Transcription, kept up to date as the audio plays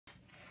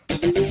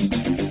What's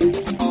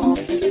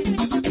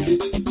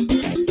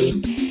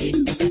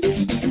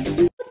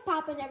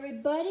poppin',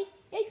 everybody?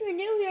 If you're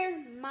new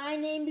here, my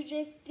name is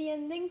just The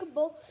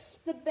Unthinkable,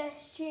 the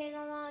best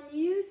channel on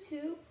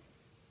YouTube,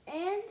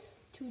 and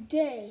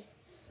today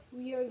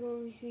we are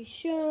going to be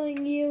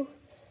showing you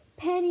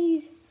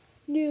Penny's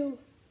new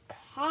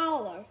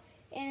collar,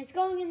 and it's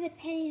going in the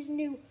Penny's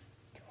new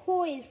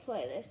toys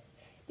playlist,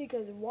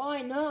 because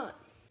why not?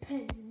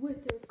 Penny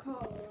with her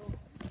collar on.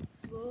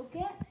 Look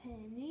at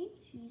Penny,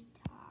 she's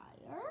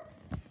tired,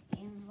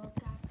 and look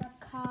at the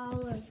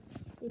collar.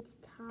 It's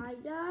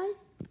tie-dye,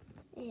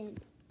 and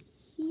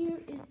here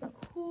is the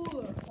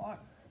cooler part.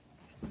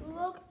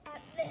 Look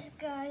at this,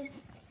 guys.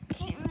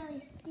 Can't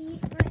really see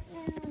it right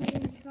now. I'm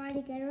going to try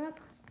to get her up.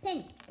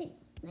 Penny, let me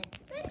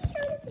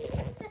show you.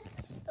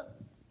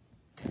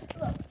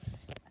 Look.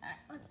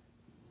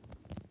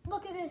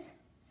 Look at this.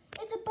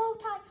 It's a bow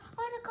tie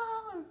on a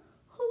collar.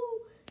 Who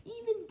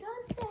even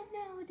does that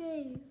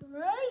nowadays,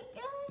 right,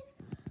 guys?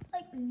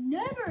 Like,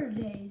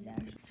 nowadays,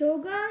 actually. So,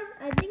 guys,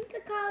 I think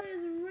the collar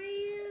is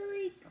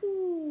really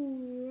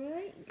cool,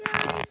 right,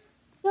 guys?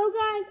 So,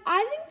 guys,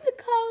 I think the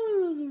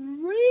collar is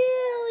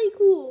really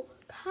cool.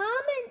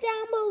 Comment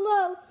down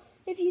below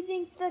if you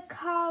think the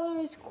collar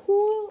is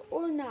cool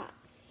or not.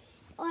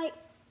 Like,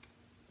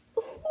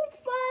 who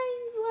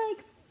finds,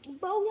 like,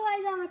 bow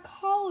ties on a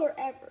collar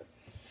ever?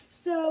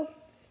 So,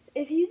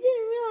 if you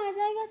didn't realize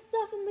I got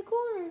stuff in the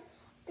corners,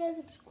 got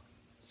a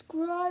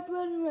subscribe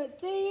button right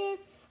there,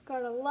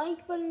 got a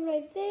like button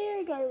right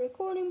there, got a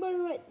recording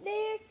button right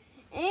there,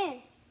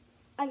 and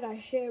I got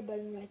a share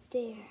button right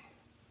there.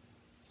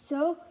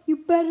 So, you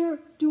better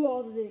do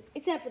all the things,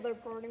 except for the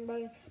recording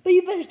button, but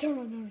you better turn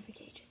on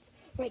notifications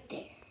right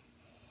there,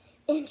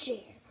 and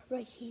share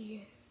right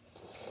here,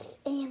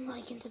 and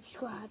like and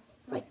subscribe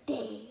right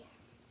there.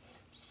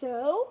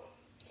 So,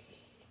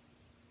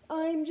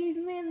 I'm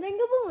Jason the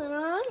Unthinkable, and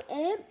I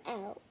am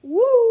out.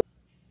 Woo!